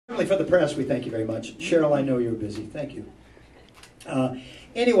Family for the Press, we thank you very much. Cheryl, I know you're busy. Thank you.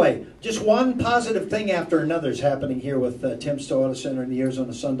 Anyway, just one positive thing after another is happening here with Tim's Toyota Center and the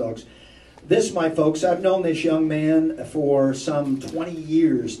Arizona Sundogs. This, my folks, I've known this young man for some 20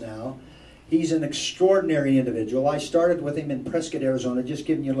 years now. He's an extraordinary individual. I started with him in Prescott, Arizona, just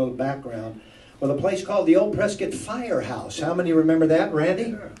giving you a little background, with a place called the Old Prescott Firehouse. How many remember that,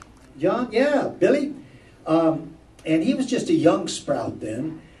 Randy? Sure. John? Yeah. Billy? And he was just a young sprout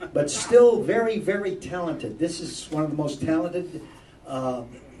then, but still very, very talented. This is one of the most talented,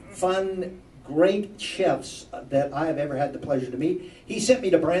 fun, great chefs that I have ever had the pleasure to meet. He sent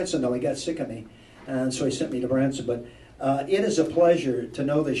me to Branson, though. He got sick of me, and so he sent me to Branson. But it is a pleasure to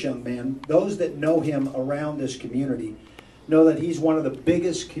know this young man. Those that know him around this community know that he's one of the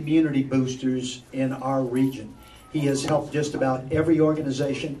biggest community boosters in our region. He has helped just about every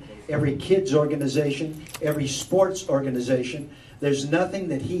organization, every kids organization, every sports organization. There's nothing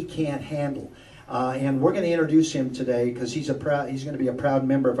that he can't handle. And we're going to introduce him today because he's going to be a proud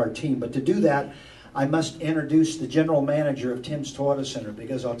member of our team. But to do that, I must introduce the general manager of Tim's Toyota Center,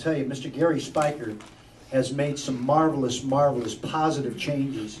 because I'll tell you, Mr. Gary Spiker has made some marvelous, marvelous positive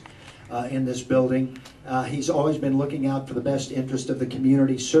changes in this building. He's always been looking out for the best interest of the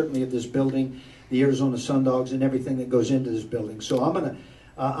community, certainly of this building, the Arizona Sundogs, and everything that goes into this building. So I'm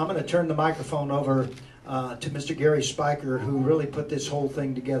gonna turn the microphone over to Mr. Gary Spiker, who really put this whole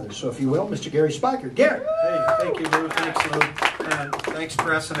thing together. So if you will, Mr. Gary Spiker. Gary! Hey, thank you, Lou. Thanks, Lou. And thanks,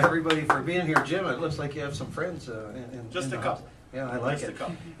 Press, and everybody for being here. Jim, it looks like you have some friends Just a couple. Yeah, I like it.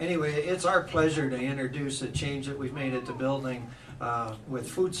 Anyway, it's our pleasure to introduce a change that we've made at the building with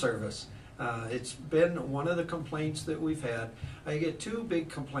food service. It's been one of the complaints that we've had. I get two big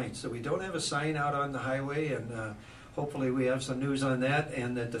complaints: that we don't have a sign out on the highway, and hopefully we have some news on that,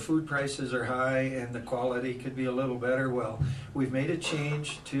 and that the food prices are high and the quality could be a little better. Well, we've made a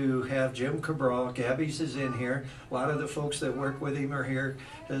change to have Jim Cabral. Gabbys is in here. A lot of the folks that work with him are here.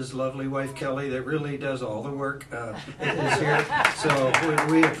 His lovely wife Kelly, that really does all the work, is here. So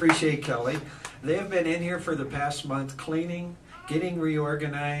we appreciate Kelly. They have been in here for the past month cleaning, getting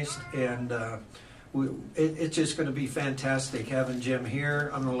reorganized, and it's just going to be fantastic having Jim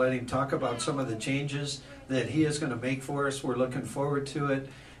here. I'm going to let him talk about some of the changes that he is going to make for us. We're looking forward to it.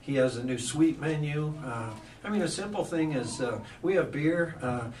 He has a new sweet menu. I mean, a simple thing is we have beer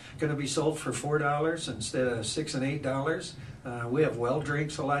going to be sold for $4 instead of $6 and $8. We have well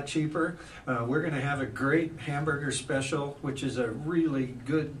drinks a lot cheaper. We're going to have a great hamburger special, which is a really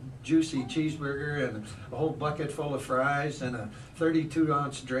good juicy cheeseburger and a whole bucket full of fries and a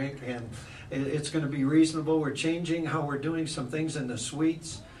 32-ounce drink, and it's going to be reasonable. We're changing how we're doing some things in the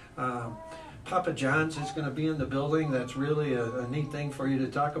sweets. Papa John's is going to be in the building. That's really a neat thing for you to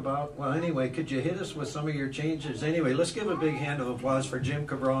talk about. Well, anyway, could you hit us with some of your changes? Anyway, let's give a big hand of applause for Jim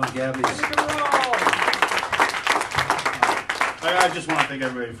Cabral and Gabbys. I just want to thank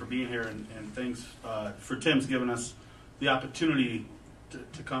everybody for being here, and thanks for Tim's giving us the opportunity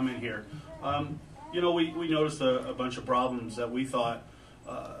to come in here. You know, we noticed a bunch of problems that we thought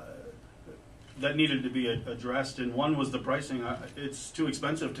that needed to be addressed, and one was the pricing. It's too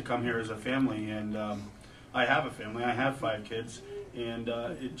expensive to come here as a family, and I have a family. I have 5 kids, and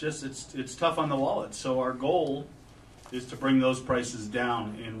it's tough on the wallet. So our goal is to bring those prices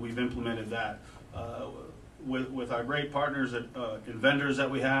down, and we've implemented that with our great partners and vendors that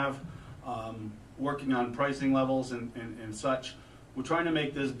we have, working on pricing levels and such. We're trying to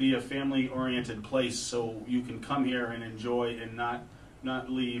make this be a family-oriented place so you can come here and enjoy and not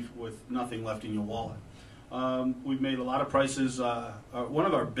leave with nothing left in your wallet. We've made a lot of prices. One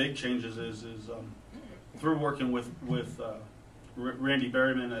of our big changes is through working with Randy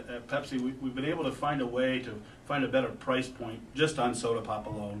Berryman at Pepsi, we've been able to find a way to find a better price point just on soda pop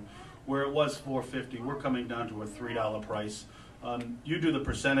alone. Where it was $4.50, we're coming down to a $3 price. You do the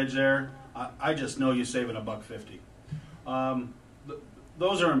percentage there. I just know you're saving $1.50.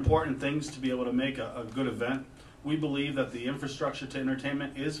 Those are important things to be able to make a good event. We believe that the infrastructure to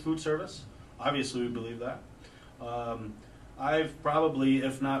entertainment is food service. Obviously, we believe that. I've probably,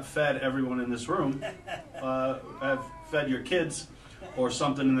 if not fed everyone in this room, have fed your kids or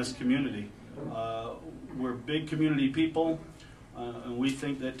something in this community. We're big community people, and we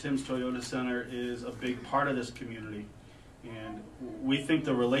think that Tim's Toyota Center is a big part of this community. And we think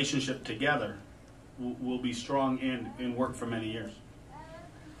the relationship together will be strong and work for many years.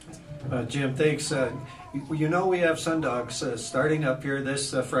 Jim, thanks. You know we have Sundogs starting up here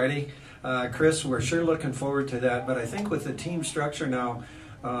this Friday. Chris, we're sure looking forward to that. But I think with the team structure now,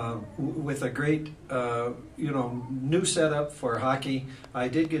 with a great new setup for hockey, I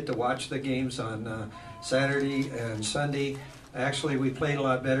did get to watch the games on Saturday and Sunday. Actually, we played a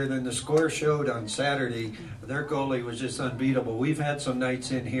lot better than the score showed on Saturday. Their goalie was just unbeatable. We've had some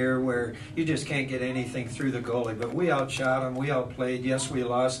nights in here where you just can't get anything through the goalie, but we outshot them, we outplayed. Yes, we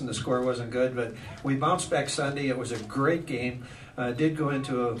lost and the score wasn't good, but we bounced back Sunday. It was a great game. Did go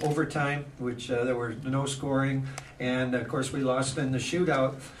into overtime, which there were no scoring, and of course we lost in the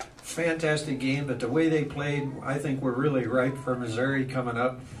shootout. Fantastic game, but the way they played, I think we're really ripe for Missouri coming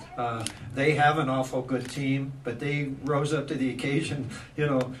up. They have an awful good team, but they rose up to the occasion. You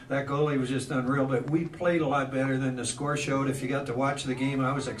know, that goalie was just unreal, but we played a lot better than the score showed. If you got to watch the game,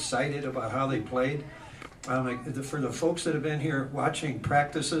 I was excited about how they played. For the folks that have been here watching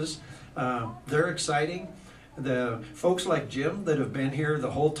practices, they're exciting. The folks like Jim that have been here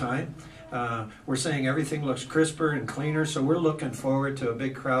the whole time, we're saying everything looks crisper and cleaner, so we're looking forward to a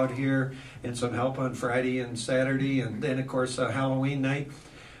big crowd here and some help on Friday and Saturday, and then of course Halloween night.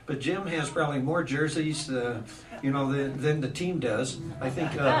 But Jim has probably more jerseys, you know, than the team does. I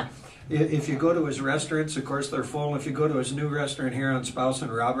think if you go to his restaurants, of course they're full. If you go to his new restaurant here on Spouse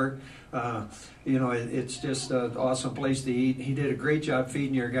and Robert, you know, it's just an awesome place to eat. He did a great job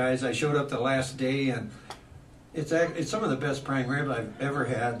feeding your guys. I showed up the last day, and it's some of the best prime rib I've ever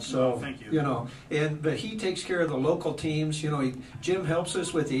had. So, thank you. You know, but he takes care of the local teams. You know, Jim helps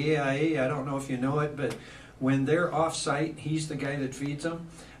us with the AIA. I don't know if you know it, but when they're off-site, he's the guy that feeds them.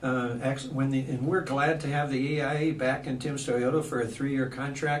 And we're glad to have the AIA back in Tim's Toyota for a 3-year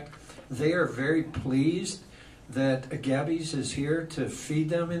contract. They are very pleased that Gabbys is here to feed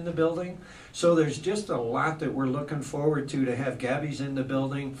them in the building. So there's just a lot that we're looking forward to have Gabbys in the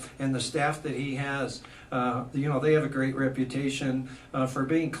building, and the staff that he has. You know, they have a great reputation for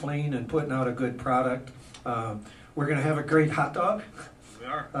being clean and putting out a good product. We're going to have a great hot dog. We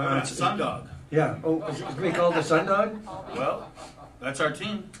are. It's a Sun Dog. Yeah. Oh, is it going to be called the Sun Dog? Well, that's our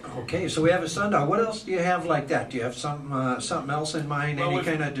team. Okay, so we have a Sun Dog. What else do you have like that? Do you have something else in mind? Well, any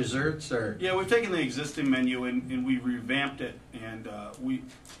kind of desserts or? Yeah, we've taken the existing menu and we revamped it, and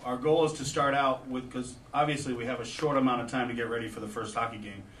our goal is to start out with, because obviously we have a short amount of time to get ready for the first hockey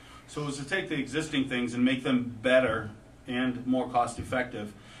game. So it was to take the existing things and make them better and more cost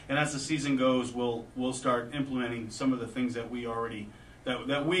effective. And as the season goes, we'll start implementing some of the things that we already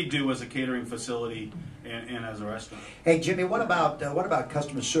that we do as a catering facility and as a restaurant. Hey Jimmy, what about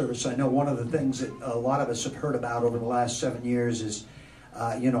customer service? I know one of the things that a lot of us have heard about over the last 7 years is,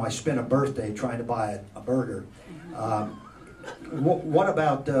 you know, I spent a birthday trying to buy a burger. What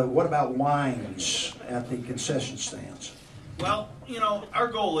about wines at the concession stands? Well, you know, our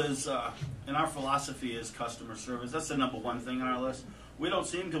goal is, and our philosophy is customer service. That's the number one thing on our list. We don't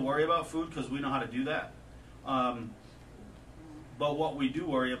seem to worry about food because we know how to do that. But what we do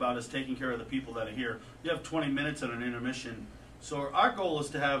worry about is taking care of the people that are here. You have 20 minutes and an intermission. So our goal is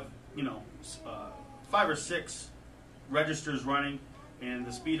to have, you know, 5 or 6 registers running, and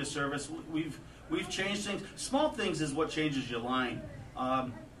the speed of service. We've changed things. Small things is what changes your line.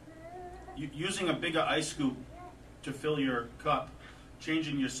 Using a bigger ice scoop to fill your cup,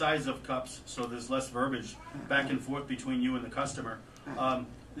 changing your size of cups so there's less verbiage back and forth between you and the customer.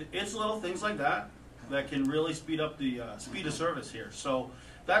 It's little things like that that can really speed up the speed of service here. So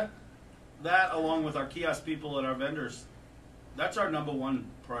that along with our kiosk people and our vendors, that's our number one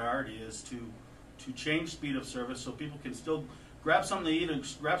priority, is to change speed of service so people can still grab something to eat and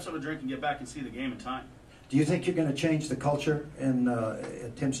grab something to drink and get back and see the game in time. Do you think you're going to change the culture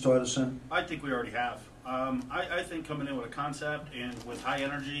at Tim's Toyota Center? I think we already have. I think coming in with a concept and with high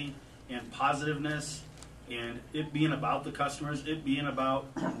energy and positiveness, and it being about the customers, it being about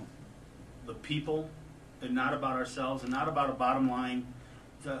the people, and not about ourselves, and not about a bottom line.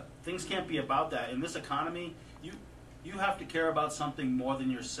 Things can't be about that. In this economy, you have to care about something more than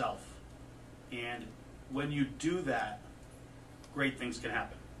yourself. And when you do that, great things can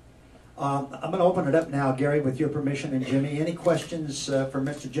happen. I'm going to open it up now, Gary, with your permission, and Jimmy. Any questions for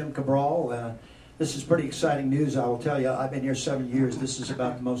Mr. Jim Cabral? This is pretty exciting news, I will tell you. I've been here 7 years. This is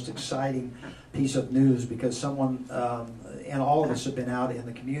about the most exciting piece of news because someone, and all of us have been out in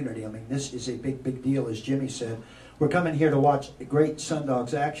the community. I mean, this is a big, big deal, as Jimmy said. We're coming here to watch great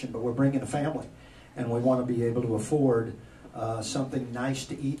Sundogs action, but we're bringing a family, and we want to be able to afford something nice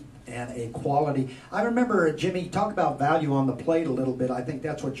to eat and a quality. I remember, Jimmy, talk about value on the plate a little bit. I think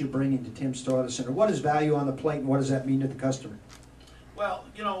that's what you're bringing to Tim's Toyota Center. What is value on the plate, and what does that mean to the customer? Well,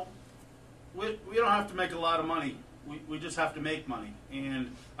 you know, we don't have to make a lot of money. We just have to make money.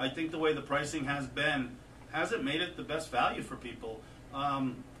 And I think the way the pricing has been, hasn't made it the best value for people.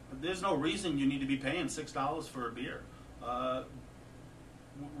 There's no reason you need to be paying $6 for a beer.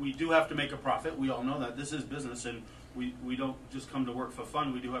 We do have to make a profit. We all know that. This is business, and we don't just come to work for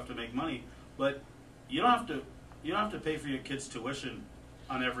fun. We do have to make money. But you don't have to you don't have to pay for your kids' tuition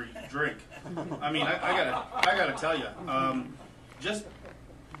on every drink. I mean, I gotta tell you, just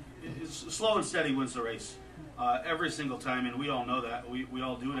slow and steady wins the race every single time, and we all know that. We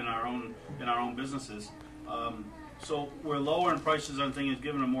all do it in our own businesses. So we're lower in prices on things,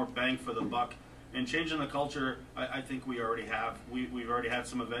 giving them more bang for the buck, and changing the culture. I think we already have. We've already had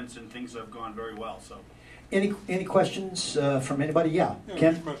some events, and things have gone very well. So, any questions from anybody? Yeah,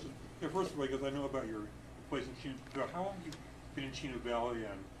 Ken. Question. Yeah, first of all, because I know about your place in Chino. How long have you been in Chino Valley,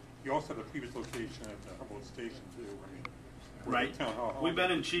 and you also have a previous location at the Humboldt Station too? I mean, right. We've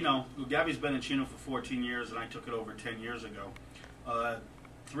been in Chino. Gabby's been in Chino for 14 years, and I took it over 10 years ago.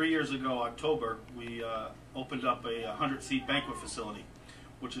 3 years ago, October, we opened up a 100-seat banquet facility,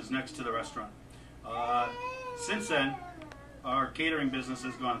 which is next to the restaurant. Since then, our catering business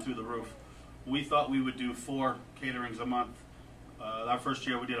has gone through the roof. We thought we would do 4 caterings a month. Our first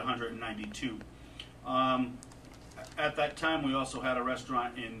year, we did 192. At that time, we also had a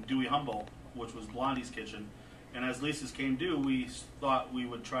restaurant in Dewey Humboldt, which was Blondie's Kitchen. And as leases came due, we thought we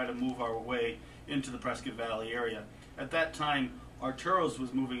would try to move our way into the Prescott Valley area. At that time, Arturo's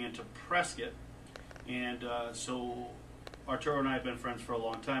was moving into Prescott, and so Arturo and I have been friends for a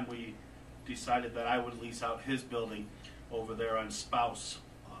long time. We decided that I would lease out his building over there on Spouse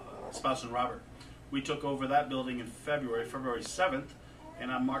and Robert. We took over that building in February 7th,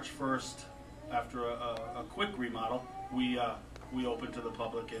 and on March 1st, after a quick remodel, we opened to the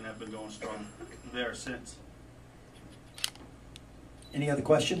public and have been going strong there since. Any other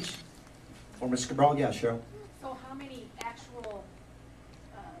questions for Ms. Cabral? Yeah, Cheryl. So how many actual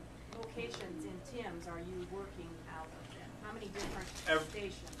locations in Tim's are you working out of then? How many different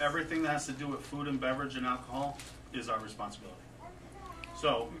stations? Everything that has to do with food and beverage and alcohol is our responsibility.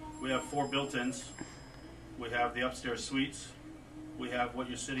 So we have 4 built-ins. We have the upstairs suites. We have what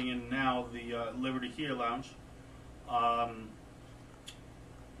you're sitting in now, the Liberty Kia Lounge.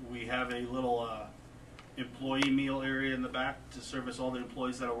 We have a little employee meal area in the back to service all the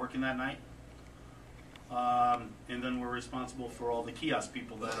employees that are working that night. And then we're responsible for all the kiosk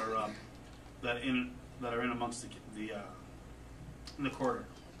people that are in amongst in the corridor.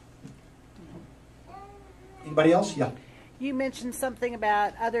 Anybody else? Yeah. You mentioned something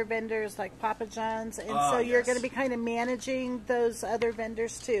about other vendors like Papa John's, and so you're yes. going to be kind of managing those other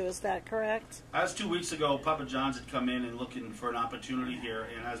vendors too. Is that correct? As 2 weeks ago, Papa John's had come in and looking for an opportunity here,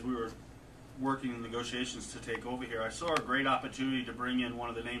 and as we were working in negotiations to take over here, I saw a great opportunity to bring in one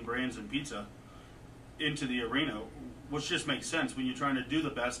of the name brands in pizza into the arena, which just makes sense when you're trying to do the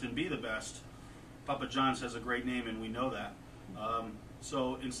best and be the best. Papa John's has a great name, and we know that.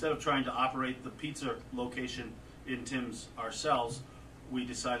 So instead of trying to operate the pizza location in Tim's ourselves, we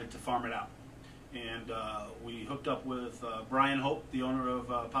decided to farm it out. And we hooked up with Brian Hope, the owner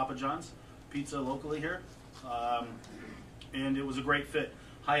of Papa John's Pizza locally here. And it was a great fit.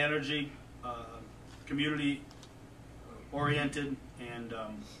 High energy, community oriented, and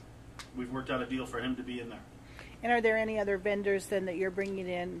we've worked out a deal for him to be in there. And are there any other vendors then that you're bringing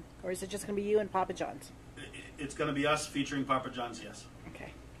in, or is it just going to be you and Papa John's? It's going to be us featuring Papa John's, yes.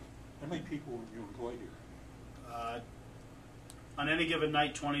 Okay. How many people would you employ here? On any given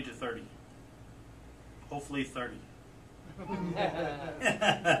night, 20 to 30. Hopefully 30.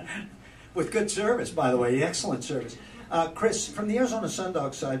 With good service, by the way, excellent service. Chris, from the Arizona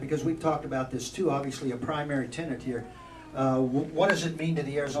Sundog side, because we've talked about this too, obviously a primary tenant here, what does it mean to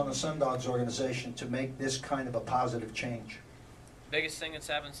the Arizona Sundogs organization to make this kind of a positive change? Biggest thing that's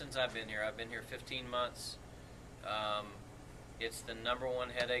happened since I've been here. I've been here 15 months. It's the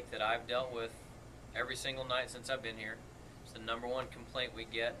 #1 headache that I've dealt with every single night since I've been here. It's the #1 complaint we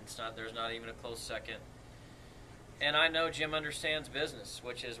get. There's not even a close second. And I know Jim understands business,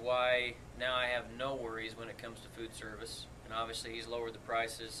 which is why now I have no worries when it comes to food service. And obviously he's lowered the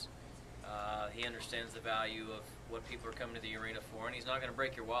prices. He understands the value of what people are coming to the arena for, and he's not going to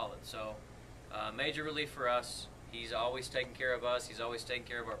break your wallet. So major relief for us. He's always taking care of us. He's always taking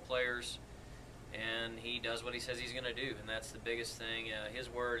care of our players. And he does what he says he's going to do, and that's the biggest thing. His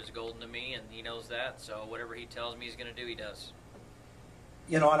word is golden to me, and he knows that. So whatever he tells me he's going to do, he does.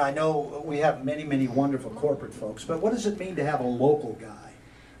 You know, and I know we have many, many wonderful corporate folks, but what does it mean to have a local guy?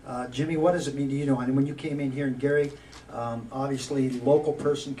 Jimmy, what does it mean to you? And when you came in here, and Gary, obviously local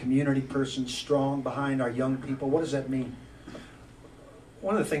person, community person, strong behind our young people, what does that mean?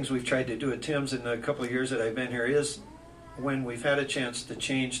 One of the things we've tried to do at Tim's in the couple of years that I've been here is when we've had a chance to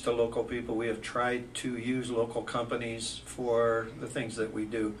change to local people, we have tried to use local companies for the things that we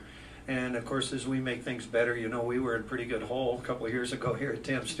do. And of course, as we make things better, you know, we were in a pretty good hole a couple of years ago here at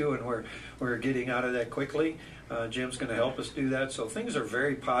Tim's too, and we're getting out of that quickly. Jim's going to help us do that. So things are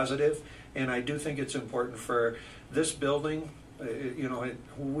very positive, And I do think it's important for this building.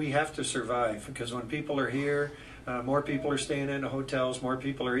 We have to survive, because when people are here, more people are staying in the hotels, more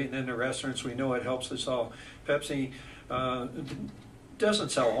people are eating in the restaurants. We know it helps us all. Pepsi doesn't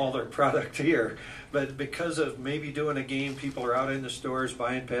sell all their product here, but because of maybe doing a game, people are out in the stores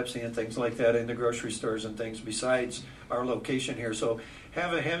buying Pepsi and things like that, in the grocery stores and things, besides our location here. So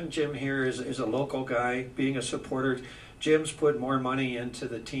having Jim here is a local guy, being a supporter. Jim's put more money into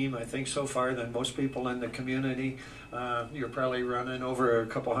the team, I think, so far than most people in the community. You're probably running over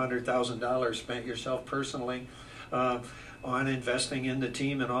 $200,000 spent yourself personally on investing in the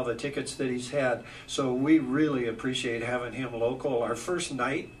team and all the tickets that he's had. So we really appreciate having him local. Our first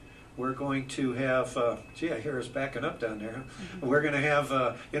night, we're going to have, I hear us backing up down there. Mm-hmm. We're going to have,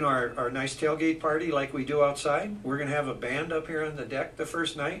 our nice tailgate party like we do outside. We're going to have a band up here on the deck the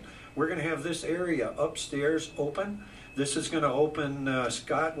first night. We're going to have this area upstairs open. This is going to open,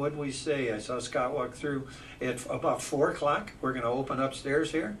 Scott, what did we say? I saw Scott walk through at about 4 o'clock. We're going to open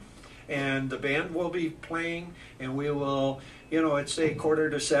upstairs here. And the band will be playing, and we will, at say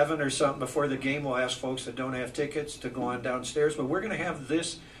 6:45 or something before the game, we'll ask folks that don't have tickets to go on downstairs. But we're going to have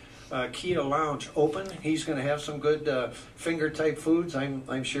this Kia Lounge open. He's going to have some good finger-type foods,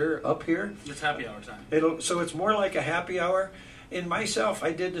 I'm sure, up here. It's happy hour time. So it's more like a happy hour. And myself,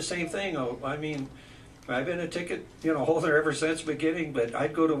 I did the same thing. I've been a ticket holder ever since the beginning, but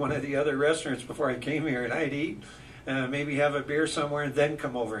I'd go to one of the other restaurants before I came here, and I'd eat, maybe have a beer somewhere, and then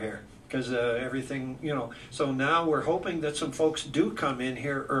come over here. Because everything, so now we're hoping that some folks do come in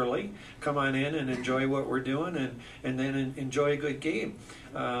here early, come on in and enjoy what we're doing, and then enjoy a good game.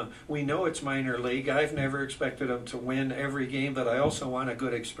 We know it's minor league. I've never expected them to win every game, but I also want a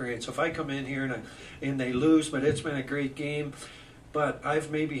good experience. If I come in here and they lose, but it's been a great game, but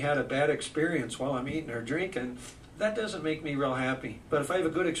I've maybe had a bad experience while I'm eating or drinking, that doesn't make me real happy. But if I have a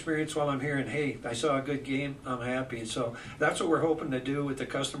good experience while I'm here and, hey, I saw a good game, I'm happy. So that's what we're hoping to do with the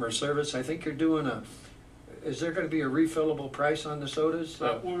customer service. I think you're doing is there going to be a refillable price on the sodas?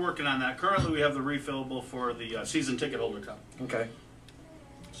 We're working on that. Currently we have the refillable for the season ticket holder cup. Okay.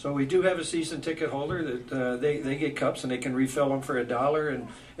 So we do have a season ticket holder that they get cups and they can refill them for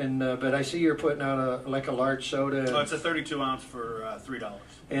 $1. But I see you're putting out a large soda. It's a 32 ounce for $3.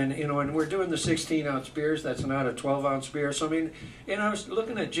 And and we're doing the 16-ounce beers. That's not a 12-ounce beer. So I was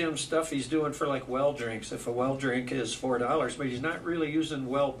looking at Jim's stuff he's doing for like well drinks. If a well drink is $4, but he's not really using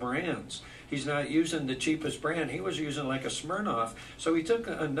well brands. He's not using the cheapest brand. He was using like a Smirnoff. So he took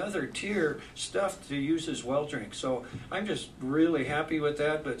another tier stuff to use as well drink. So I'm just really happy with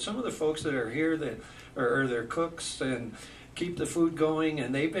that. But some of the folks that are here that are they're cooks and keep the food going,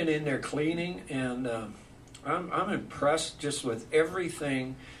 and they've been in there cleaning, and I'm impressed just with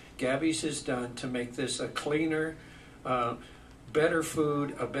everything Gabbys has done to make this a cleaner, better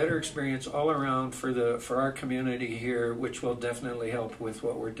food, a better experience all around for our community here, which will definitely help with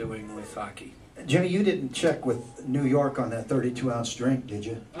what we're doing with hockey. Jimmy, you didn't check with New York on that 32-ounce drink, did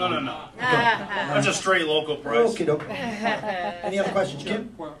you? No. That's a straight local price. Okay. Any other questions,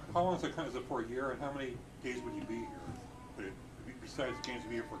 Jim? Well, how long is it for a year, and how many days would you be here? Besides games,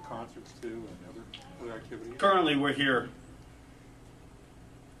 be here for concerts too and other activities? Currently, we're here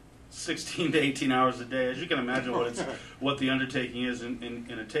 16 to 18 hours a day. As you can imagine, what the undertaking is in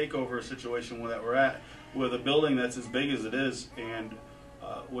a takeover situation that we're at, with a building that's as big as it is, and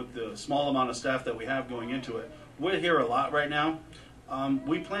with the small amount of staff that we have going into it. We're here a lot right now.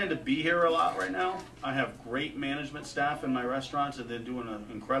 We plan to be here a lot right now. I have great management staff in my restaurants, and they're doing an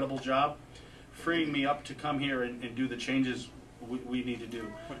incredible job freeing me up to come here and do the changes we need to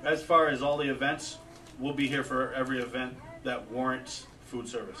do. As far as all the events, we'll be here for every event that warrants food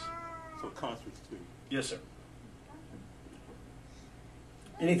service. So concerts too? Yes, sir.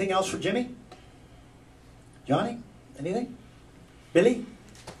 Anything else for Jimmy? Johnny? Anything? Billy?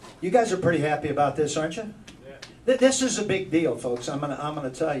 You guys are pretty happy about this, aren't you? Yeah. This is a big deal, folks. I'm gonna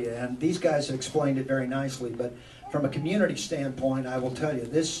tell you, and these guys have explained it very nicely. But from a community standpoint, I will tell you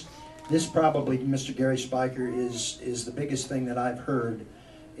this probably, Mr. Gary Spiker, is the biggest thing that I've heard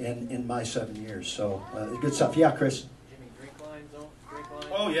in my 7 years. So good stuff. Yeah, Chris. Jimmy, drink lines.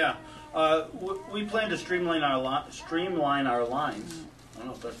 Oh yeah. We plan to streamline our lines. I don't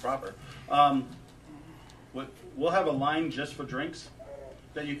know if that's proper. We'll have a line just for drinks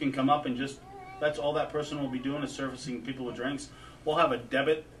that you can come up and that's all that person will be doing is servicing people with drinks. We'll have a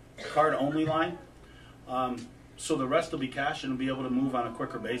debit card only line. So the rest will be cash and will be able to move on a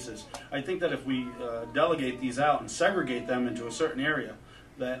quicker basis. I think that if we delegate these out and segregate them into a certain area,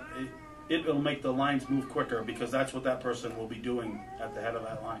 that it'll make the lines move quicker, because that's what that person will be doing at the head of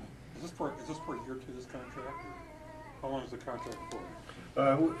that line. Is this for a year to this contract? Or how long is the contract for?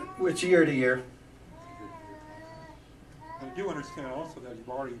 It's year to year. I do understand also that you've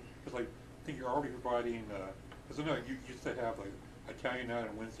already, because I think you're already providing, because I know you used to have like Italian night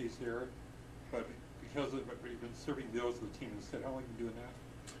on Wednesdays here, but because of, but you've been serving meals to the team instead. How long have you been doing that?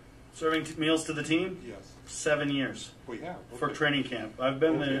 Serving meals to the team? Yes. 7 years. Well, yeah. Okay. For training camp. I've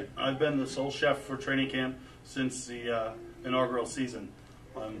been the sole chef for training camp since the inaugural season.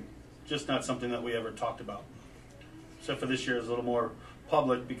 Just not something that we ever talked about. Except for this year is a little more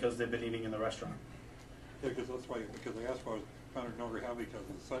public because they've been eating in the restaurant. Yeah, because that's why, because I asked why I was kind of no longer happy because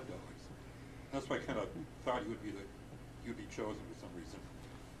of the Sun Dogs. That's why I kind of thought you'd be chosen for some reason.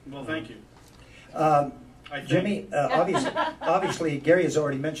 Well, thank you. Jimmy, obviously, Gary has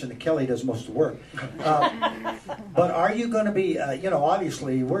already mentioned that Kelly does most of the work. But are you going to be,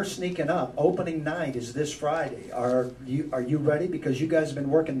 obviously, we're sneaking up. Opening night is this Friday. Are you ready? Because you guys have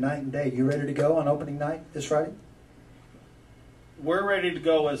been working night and day. You ready to go on opening night this Friday? We're ready to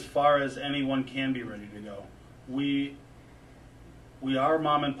go as far as anyone can be ready to go. We are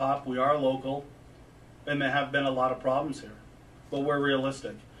mom and pop. We are local. And there have been a lot of problems here. But we're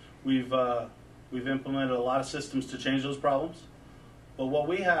realistic. We've implemented a lot of systems to change those problems. But what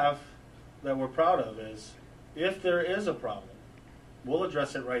we have that we're proud of is, if there is a problem, we'll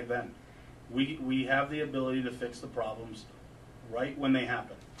address it right then. We have the ability to fix the problems right when they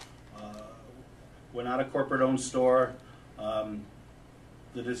happen. We're not a corporate-owned store.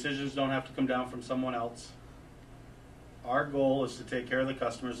 The decisions don't have to come down from someone else. Our goal is to take care of the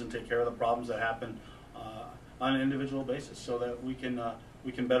customers and take care of the problems that happen on an individual basis, so that we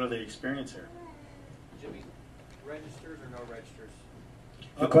can better the experience here. Jimmy, registers or no registers?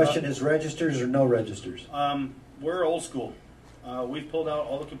 The question is registers or no registers? We're old school. We've pulled out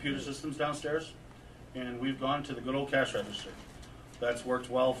all the computer systems downstairs, and we've gone to the good old cash register. That's worked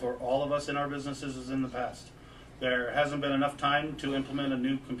well for all of us in our businesses as in the past. There hasn't been enough time to implement a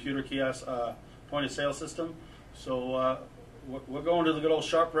new computer kiosk point of sale system, so we're going to the good old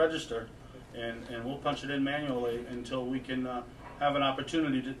sharp register, and we'll punch it in manually until we can have an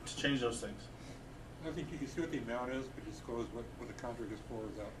opportunity to change those things. I think you can see what the amount is, but disclose what the contract is for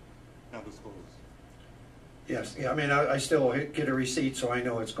without not disclosed. Yes. Yeah. I mean, I still get a receipt, so I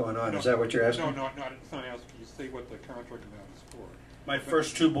know what's going on. Is that what you're asking? No, it's not asking. You say what the contract amount is for. My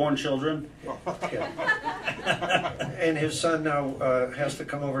first 2 born children. And his son now has to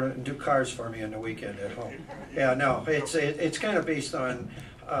come over and do cars for me on the weekend at home. Yeah, no, it's kind of based on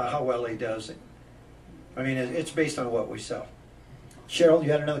how well he does. I mean, it's based on what we sell. Cheryl,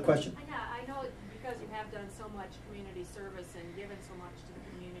 you had another question? Yeah, I know because you have done so much community service and given so much to the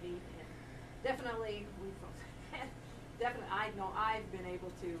community, and definitely I know I've been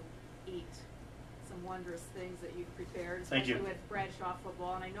able to eat some wondrous things that you've prepared, especially with Bradshaw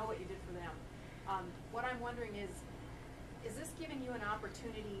football, and I know what you did for them. What I'm wondering is this giving you an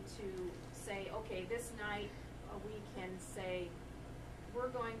opportunity to say, okay, this night we can say, we're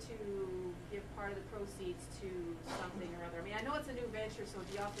going to give part of the proceeds to something or other. I mean, I know it's a new venture, so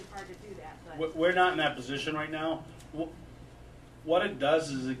it'd be awfully hard to do that. But We're not in that position right now. What it does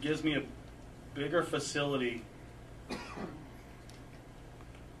is it gives me a bigger facility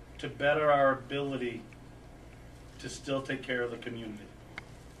to better our ability to still take care of the community.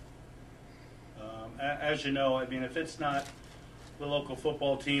 As you know, I mean, if it's not the local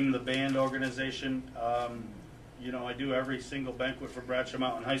football team, the band organization, I do every single banquet for Bradshaw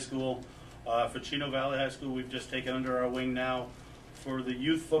Mountain High School. For Chino Valley High School, we've just taken under our wing now. For the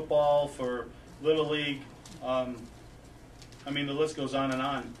youth football, for Little League, I mean, the list goes on and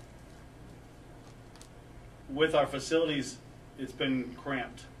on. With our facilities, it's been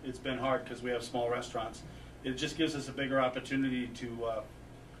cramped. It's been hard because we have small restaurants. It just gives us a bigger opportunity to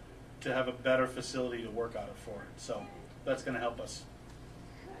have a better facility to work out of for it. So that's going to help us.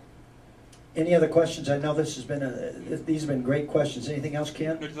 Any other questions? I know this has been these have been great questions. Anything else,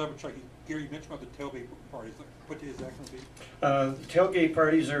 Ken? No, just have a check. Gary, you mentioned about the tailgate parties. What day is that going to be? Tailgate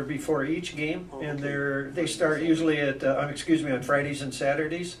parties are before each game, and they start usually at on Fridays and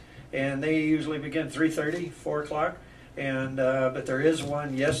Saturdays, and they usually begin 3:30, 4 o'clock. And but there is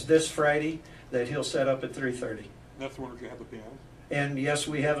one, this Friday that he'll set up at 3:30. That's the one where you have a band. And yes,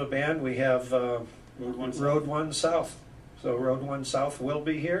 we have a band. We have Road 1 South. So Road 1 South will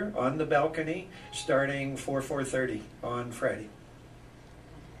be here on the balcony starting 4:30 on Friday.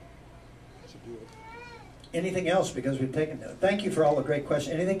 Should do it. Anything else? Because we've taken. Thank you for all the great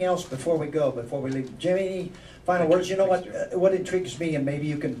questions. Anything else before we go? Before we leave, Jimmy, any final words? You know what intrigues me, and maybe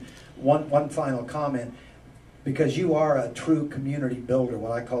you can one final comment. Because you are a true community builder,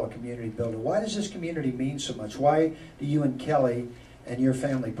 what I call a community builder. Why does this community mean so much? Why do you and Kelly and your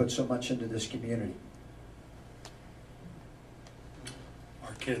family put so much into this community?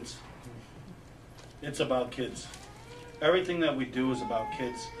 Kids. It's about kids. Everything that we do is about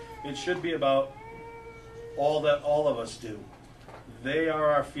kids. It should be about all that all of us do. They are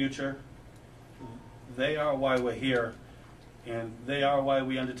our future. They are why we're here. And they are why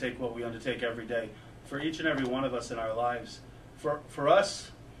we undertake what we undertake every day. For each and every one of us in our lives. For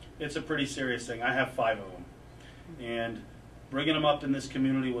us, it's a pretty serious thing. I have 5 of them. And bringing them up in this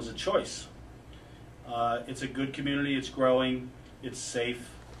community was a choice. It's a good community. It's growing. It's safe.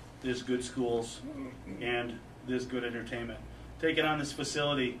 There's good schools. And there's good entertainment. Taking on this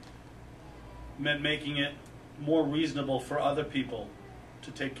facility meant making it more reasonable for other people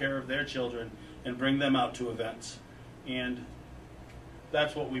to take care of their children and bring them out to events. And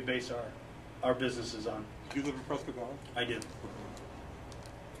that's what we base our businesses on. Do you live in Prescott Valley? I do.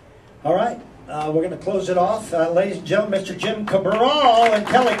 All right, we're going to close it off. Ladies and gentlemen, Mr. Jim Cabral and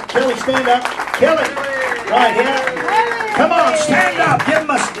Kelly. Kelly, stand up. Kelly, right here. Come on, stand up. Give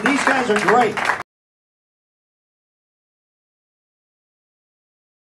them these guys are great.